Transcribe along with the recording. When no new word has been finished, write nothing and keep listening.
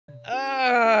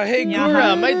Hey,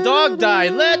 Gura, my dog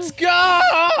died. Let's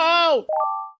go!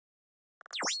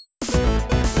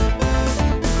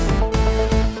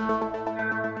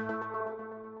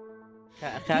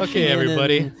 Okay,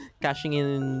 everybody. Cashing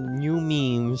in new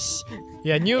memes.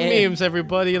 Yeah, new memes,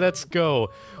 everybody. Let's go.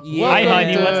 Yeah. Hi,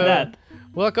 honey. What's that?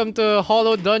 Welcome to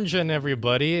Holo Dungeon,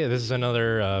 everybody. This is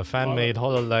another fan-made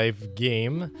Hololive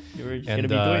game. You're just And gonna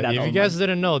be doing that if all you guys month.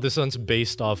 didn't know, this one's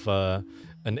based off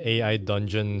an AI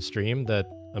dungeon stream that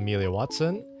Amelia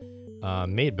Watson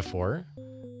made before.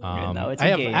 And now it's I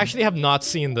a game. actually have not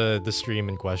seen the stream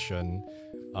in question.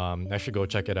 I should go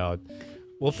check it out.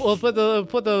 We'll put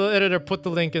the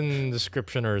link in the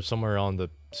description or somewhere on the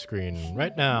screen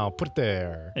right now. Put it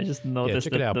there. I just Yeah, noticed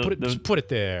check it out. that Just put it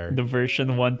there. the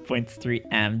version 1.3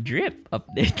 am drip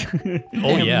update.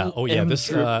 Oh yeah. This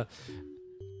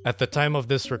at the time of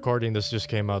this recording, this just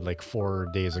came out like 4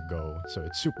 days ago, so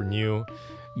it's super new.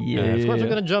 Yeah. Of course, we're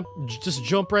gonna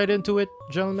jump right into it,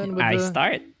 gentlemen. With I the...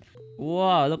 start.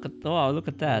 Wow! Look at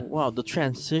that. Wow, the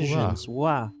transitions.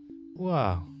 Wow.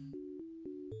 Wow.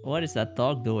 What is that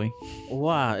dog doing?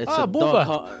 Wow, it's Ah, a Booba.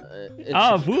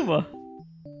 dog. Booba.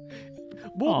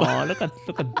 Booba. Oh, look at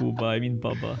Booba. I mean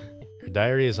Bubba. Her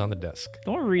diary is on the desk.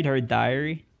 Don't read her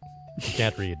diary. You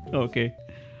can't read. Okay.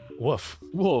 Woof.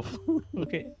 Wolf.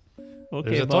 Okay.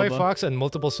 There's a toy Bubba. fox and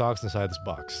multiple socks inside this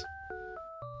box.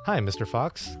 Hi, Mr.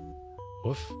 Fox.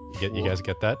 Woof. You guys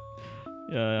get that?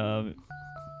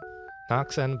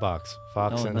 Knocks and box.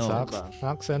 Fox Oh, and no. socks.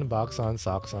 Knocks and box on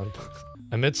socks on box.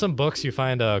 Amid some books, you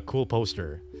find a cool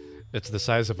poster. It's the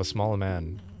size of a small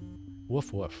man.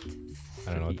 Woof woof.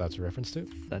 I don't know what that's a reference to.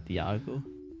 Is that Iago?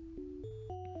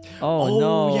 Oh,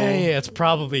 no. Yeah, it's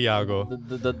probably Iago.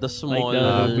 The small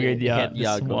Like the weird head the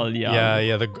Yago. small Iago.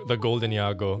 Yeah, the golden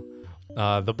Iago.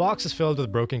 The box is filled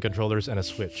with broken controllers and a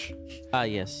switch. Ah,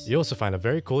 yes. You also find a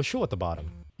very cool shoe at the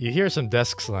bottom. You hear some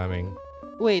desk slamming.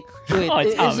 Wait. Oh,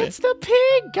 it's Ame. It's the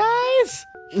pig, guys!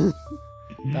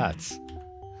 That's...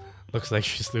 Looks like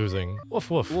she's losing. Woof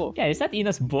woof. Whoa. Yeah, is that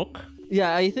Ina's book?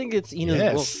 Yeah, I think it's Ina's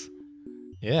book. Yes.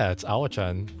 Yeah, it's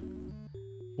Awa-chan.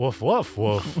 Woof woof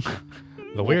woof.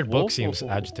 The weird book woof, seems woof,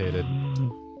 woof. agitated.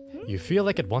 You feel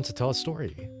like it wants to tell a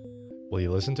story. Will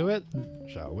you listen to it?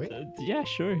 Shall we? Yeah,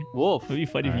 sure. Wolf. It would be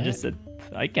funny if you just said,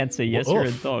 I can't say yes, Woof. you're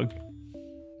a dog.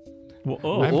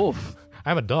 I'm- Wolf.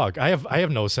 I'm a dog. I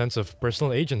have no sense of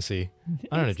personal agency.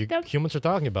 I don't know what you humans are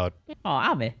talking about. Oh,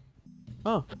 Ame.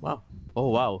 Oh, wow. Oh,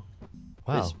 wow.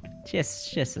 Wow. She has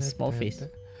a small face.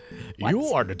 You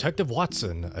What? are Detective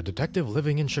Watson, a detective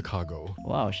living in Chicago.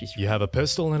 Wow, she's... You have a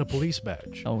pistol and a police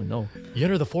badge. Oh, no. You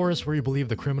enter the forest where you believe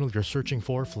the criminal you're searching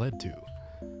for fled to.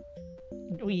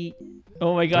 We...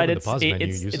 Oh my god, Tap on the it's... pause menu,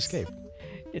 use it's escape.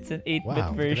 It's an 8-bit Wow, look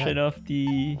at version that. of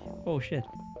the... Oh, shit.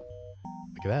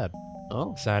 Look at that.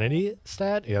 Oh. Sanity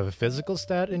stat, you have a physical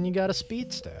stat, and you got a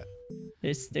speed stat.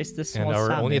 There's the And small our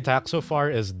salmon. only attack so far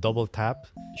is double tap.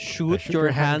 Shoot shoot your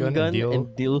your handgun handgun and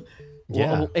and deal.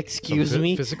 Yeah. Whoa, excuse Some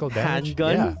me. physical damage.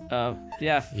 Handgun. Yeah.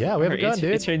 Yeah. Yeah, we have a gun,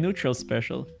 dude. It's her neutral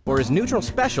special. For his neutral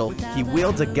special, he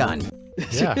wields a gun.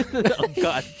 Yeah. Oh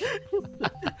God.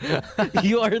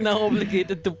 You are now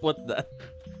obligated to put that.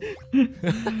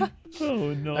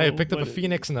 Oh no. I picked up a what,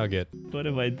 Phoenix Nugget. What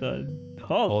have I done?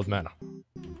 Halt! Old man.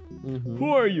 Who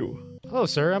are you? Hello,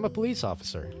 sir. I'm a police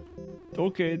officer.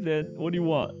 Okay then, what do you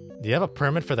want? Do you have a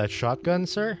permit for that shotgun,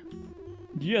 sir?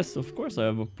 Yes, of course I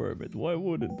have a permit. Why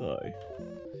wouldn't I?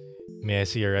 May I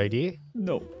see your ID?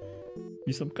 No.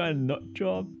 You some kind of nut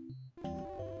job?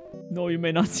 No, you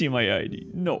may not see my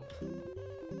ID. No.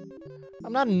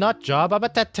 I'm not a nut job. I'm a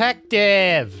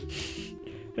detective.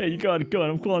 Hey, you got a gun.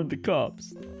 I'm calling the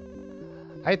cops.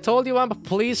 I told you I'm a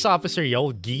police officer, you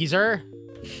old geezer.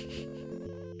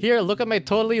 Here, look at my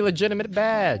totally legitimate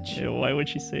badge. Hey, why would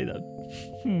she say that?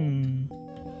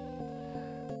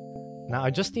 Now, I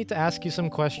just need to ask you some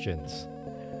questions.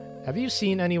 Have you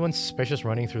seen anyone suspicious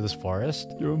running through this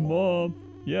forest? Your mom.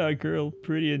 Yeah, girl.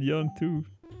 Pretty and young, too.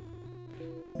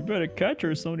 You better catch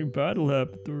her. Something bad will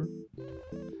happen to her.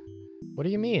 What do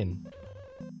you mean?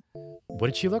 What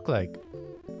did she look like?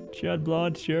 She had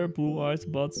blonde hair, blue eyes,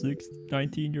 about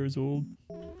 19 years old.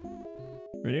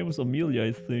 Her name was Amelia,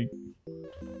 I think.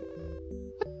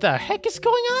 What the heck is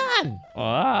going on?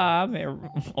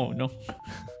 Oh no.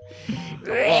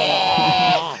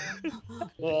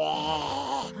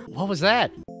 What was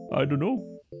that? I don't know.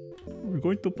 We're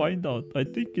going to find out. I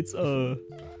think it's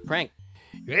Prank.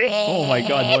 Oh my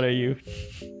god, what are you?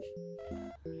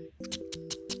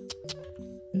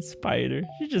 A spider.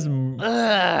 She just...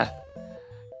 Ugh.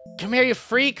 Come here, you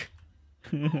freak!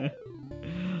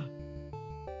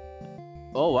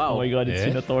 Oh wow. Oh my god, it's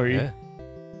Shinatori.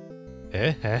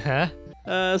 Huh?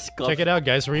 Scuff. Check it out,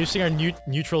 guys. We're using our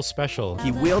neutral special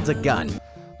He wields a gun.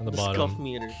 on the Scuff bottom.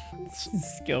 meter.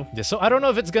 Go. Yeah, so I don't know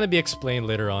if it's gonna be explained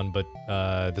later on, but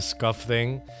the scuff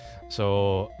thing.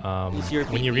 So It's your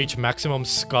when you PP. reach maximum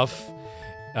scuff,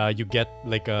 you get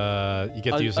like you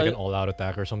get to use like an all-out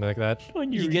attack or something like that.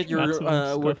 When You reach get your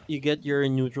maximum Scuff. you get your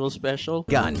neutral special.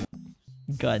 Gun.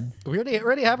 Gun. We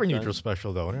already have our neutral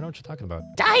special though. I don't know what you're talking about.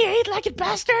 Die, you eight-legged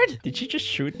bastard! Did she just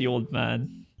shoot the old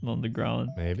man on the ground?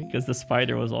 Maybe. Because the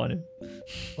spider was on him.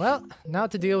 Well, now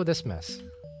to deal with this mess.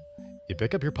 You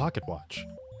pick up your pocket watch.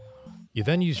 You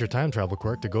then use your time travel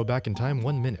quirk to go back in time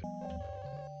 1 minute.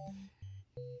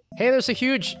 Hey, there's a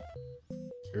huge...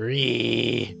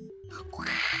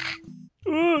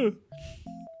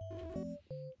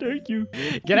 Thank you.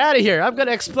 Get out of here! I'm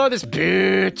gonna explode this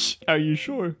bitch! Are you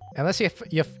sure? Unless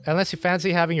you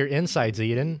fancy having your insides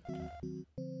eaten.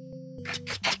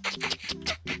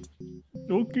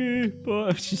 Okay,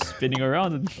 but she's spinning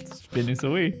around and spinning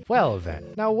away. Well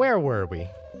then, now where were we?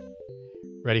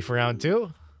 Ready for round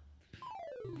 2?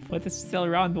 But it's still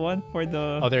round 1 for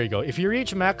the... Oh, there you go. If you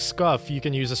reach max scuff, you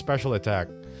can use a special attack.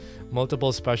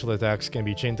 Multiple special attacks can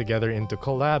be chained together into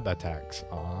collab attacks.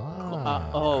 Oh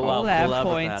wow, Collab collab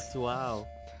points. attacks. Wow.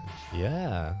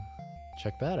 Yeah.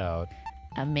 Check that out.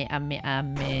 Ame.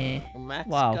 Max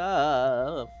Wow.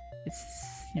 Scuff. It's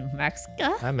Max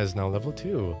Scuff? Ame is now level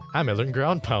 2. Ame learned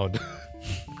ground pound.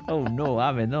 Oh no,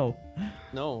 Ame, no.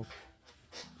 No.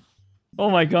 Oh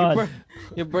my god.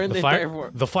 You burned The the entire floor.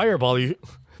 the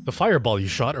fireball you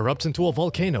shot erupts into a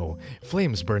volcano,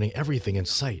 flames burning everything in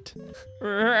sight.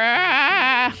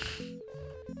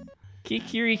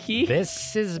 Kikiriki.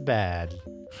 This is bad.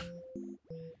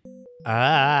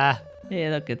 Ah, Hey,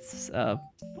 look, it's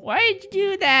why did you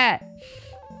do that?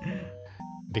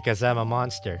 because I'm a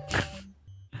monster.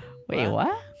 Wait,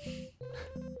 what?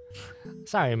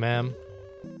 Sorry, ma'am.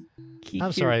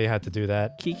 I'm sorry you had to do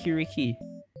that. Kikiriki.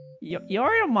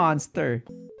 You're a monster.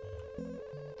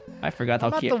 I forgot how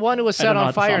I'm not Ki- the one who was I don't set know how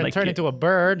on to fire sound and like turned Ki- into a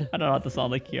bird. I don't know how to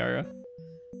sound like Kiara.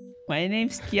 My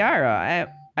name's Kiara.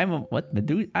 I'm a what?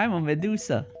 I'm a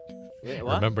Medusa. Wait,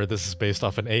 what? Remember, this is based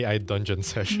off an AI dungeon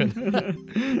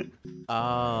session.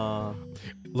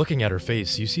 Looking at her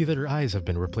face, you see that her eyes have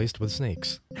been replaced with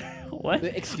snakes. What?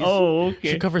 Excuse Oh,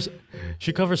 okay.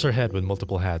 She covers her head with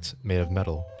multiple hats made of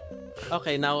metal.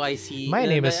 Okay, now I see. My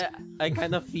name is- I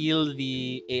kind of feel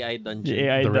the AI dungeon. The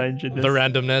AI The dungeon.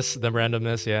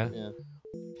 randomness, yeah. Yeah.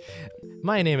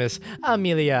 My name is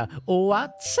Amelia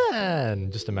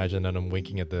Watson. Just imagine that I'm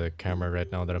winking at the camera right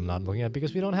now that I'm not looking at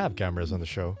because we don't have cameras on the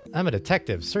show. I'm a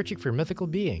detective searching for a mythical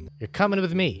being. You're coming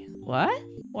with me What?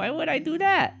 Why would I do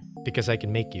that? because I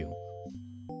can make you.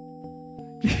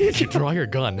 You draw your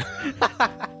gun.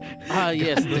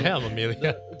 Yes. Damn,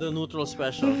 Amelia. The neutral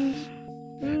special.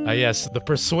 Yes, the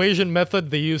persuasion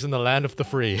method they use in the land of the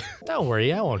free. Don't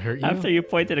worry, I won't hurt you. After you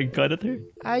pointed a gun at her?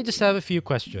 I just have a few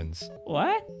questions.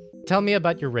 What? Tell me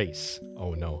about your race.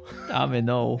 Oh no.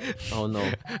 No. Oh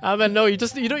no. I mean, no, you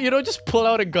don't just pull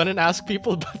out a gun and ask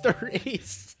people about their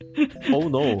race. Oh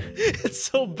no. It's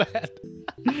so bad.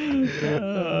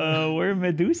 We're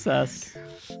Medusas.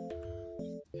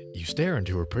 You stare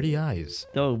into her pretty eyes.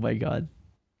 Oh my god.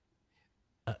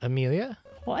 Amelia?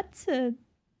 What's it?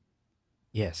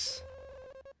 Yes.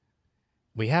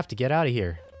 We have to get out of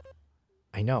here.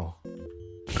 I know.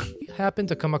 You happen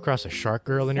to come across a shark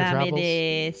girl in your travels?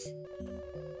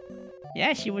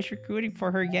 Yeah, she was recruiting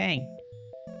for her gang.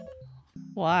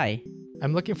 Why?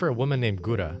 I'm looking for a woman named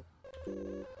Gura.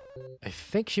 I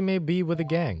think she may be with a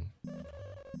gang.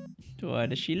 What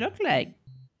does she look like?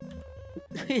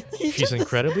 She's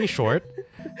incredibly short,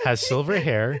 has silver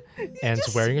hair, and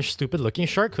is wearing a stupid-looking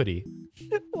shark hoodie.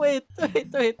 Wait.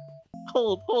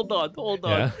 Hold on.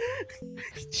 Yeah.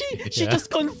 She just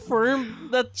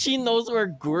confirmed that she knows where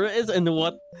Gura is and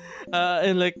what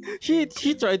and like she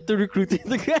tried to recruit in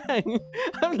the gang.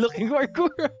 I'm looking for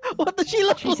Gura. What does she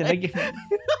look She's in a like? gang.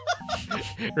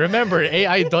 Remember,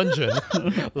 AI dungeon.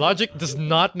 Logic does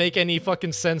not make any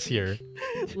fucking sense here.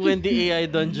 When the AI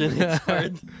dungeon is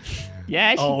hard.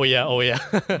 Yeah, Oh yeah.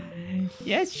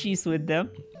 yes, she's with them.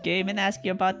 Came and asked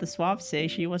you about the swamp, say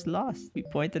she was lost. We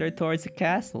pointed her towards the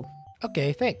castle.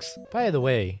 Okay, thanks. By the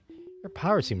way, your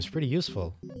power seems pretty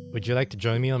useful. Would you like to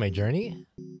join me on my journey?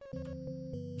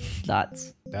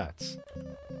 Lots. That's.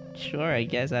 Sure, I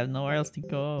guess I have nowhere else to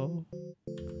go.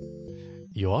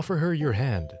 You offer her your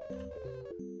hand.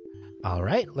 All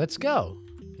right, let's go.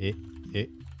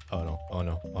 Oh no.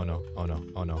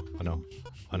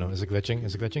 Is it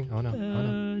glitching? Oh no.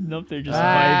 Nope, they're just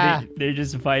Ah. vibing. They're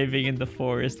just vibing in the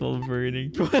forest while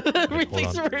burning.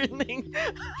 Everything's on. burning.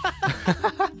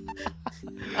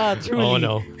 Truly. Oh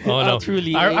no! Oh no!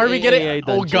 Truly. Are we getting? AI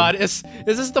Oh dungeon. god! Is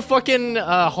this the fucking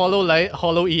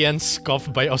HoloEN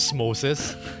Scuff by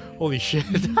osmosis? Holy shit!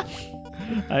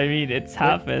 I mean, it's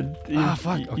happened.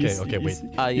 Fuck. Okay, wait.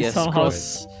 Yes, somehow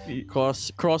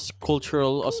cross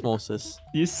cultural osmosis.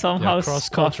 you somehow Yeah,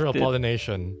 cross-cultural scuffed it.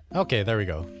 pollination. Okay, there we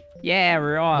go. Yeah,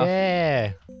 we're off.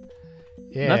 Yeah.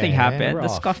 Yeah. Nothing happened. we're The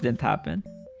off. scuff didn't happen.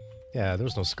 Yeah, there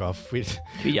was no scuff. We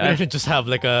We, didn't just have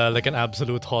like an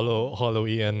absolute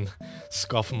HoloEN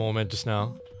Scuff moment just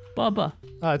now. Baba.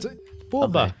 It's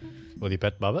Booba. Okay. Will you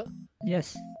pet Baba?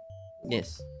 Yes.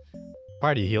 Yes.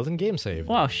 Party healed and game saved.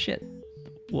 Wow, shit.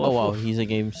 Woof, Oh wow, woof. he's a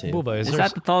game save. Booba is Is our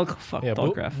that the tall? Fuck, yeah,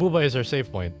 tall graph. Booba is our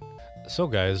save point. So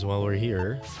guys, while we're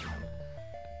here,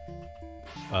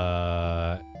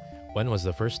 when was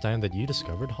the first time that you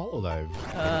discovered Hololive?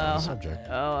 Subject.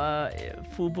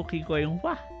 Fubuki going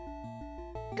wah.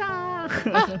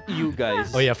 You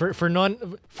guys. Oh yeah, for non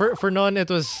it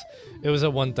was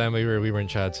at one time we were in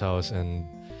Chad's house and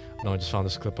no, I just found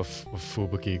this clip of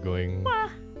Fubuki going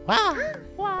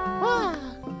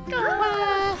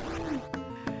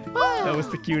That was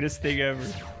the cutest thing ever.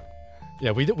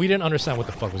 Yeah, we didn't understand what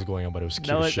the fuck was going on, but it was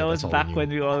cute as shit. That was that's all back knew.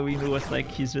 when all we knew was like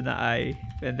he's with an eye,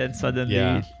 and then suddenly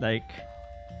Yeah. like,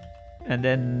 and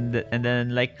then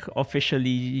like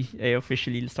officially, I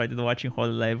officially started watching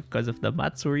Hololive because of the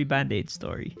Matsuri Band-Aid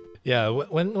story. Yeah,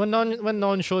 when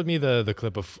non showed me the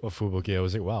clip of Fubuki, I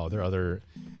was like, wow, there are other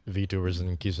VTubers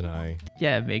in Kizuna.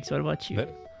 Yeah, Migs, what about you?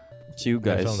 It's you I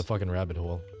guys. fell in the fucking rabbit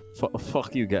hole.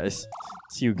 Fuck you guys.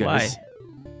 It's you guys. Why?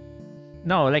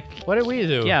 No, like, What did we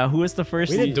do? yeah, who was the first?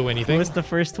 We didn't do Who anything. was the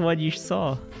first one you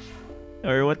saw,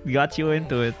 or what got you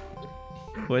into it?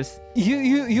 Was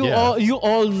You Yeah.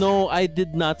 all know I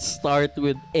did not start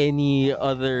with any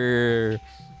other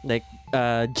like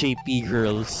JP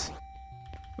girls.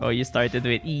 oh, you started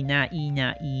with Ina.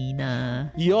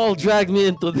 You all dragged me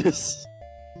into this.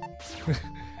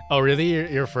 Oh really?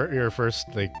 Your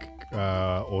first like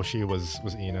Oshi was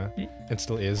Ina, and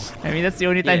still is. I mean, that's the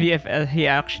only time Yeah. he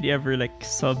actually ever like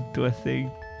subbed to a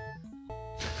thing.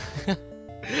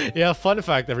 Yeah, fun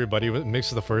fact, everybody.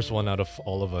 Migs was the first one out of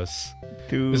all of us.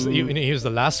 To He was the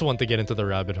last one to get into the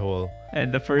rabbit hole.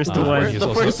 and the first The one, He's The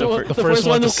also first the one, fir- the first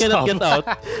one who to cannot stop. get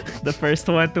out. the first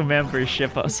one to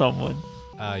membership someone.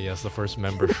 Ah, yes, the first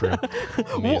membership.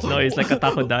 Amazing. No, he's like a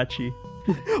takodachi.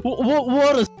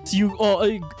 What is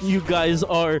you guys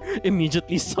are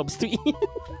immediately subs to Ian.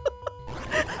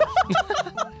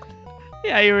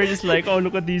 Yeah, you were just like, oh,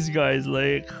 look at these guys,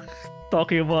 like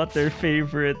talking about their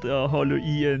favorite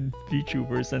HoloEN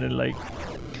VTubers, and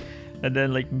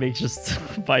then Migs just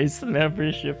buys the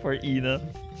membership for Ina.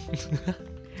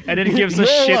 And then he gives us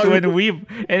No, shit are when we,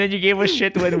 and then you gave us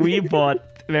shit when we bought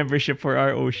membership for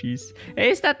our Oshis. Hey,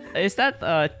 is that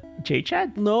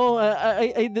J-Chad? No,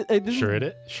 I didn't.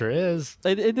 Sure is.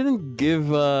 I didn't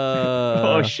give.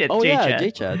 Oh, shit, Oh yeah,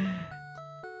 J-Chad. J-Chad.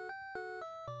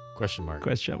 Question mark.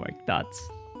 Question mark. Dots.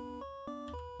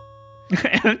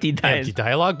 Empty dice. Empty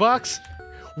dialogue box.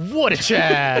 What a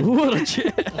Chad! What a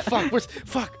shit.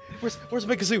 Where's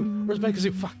my kazoo? Where's my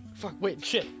kazoo? Fuck. Wait,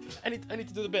 shit. I need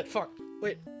to do the bit. Fuck.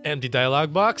 Wait. Empty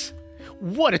dialogue box.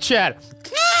 What a Chad!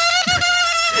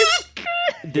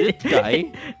 Did it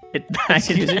die? It died.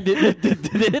 Excuse me,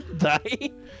 did it die?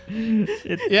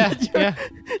 Yeah.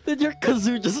 Did your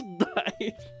kazoo just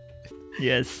die?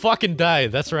 Yes. Fucking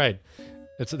died. That's right.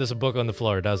 There's a book on the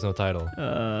floor. It has no title. Do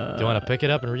you want to pick it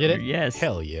up and read it? Yes.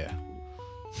 Hell yeah.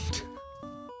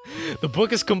 The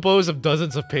book is composed of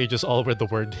dozens of pages, all with the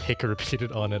word hick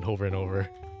repeated on it over and over.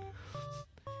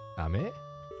 Ame?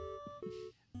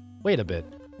 Wait a bit.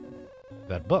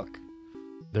 That book.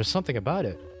 There's something about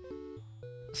it.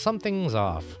 Something's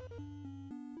off.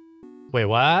 Wait,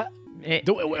 what? Eh,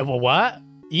 What?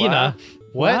 Ina?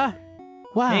 What?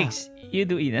 Wow. Migs, you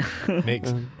do Ina.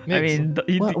 Mix. I mean, What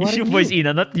do you you voice mean?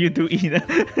 Na, not you do Ina.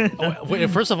 Oh, wait,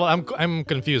 first of all, I'm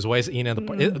confused. Why is Ina the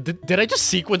part? Did I just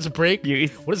sequence break?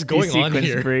 What is going on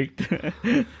here? Break.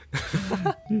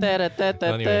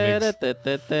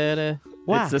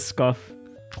 Wow. It's a scuff.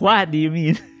 What do you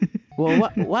mean? Well,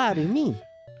 what do you mean?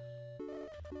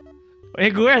 Hey,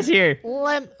 Gura's here.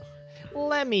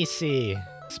 Let me see.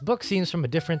 This book seems from a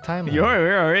different timeline.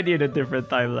 We're already in a different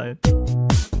timeline.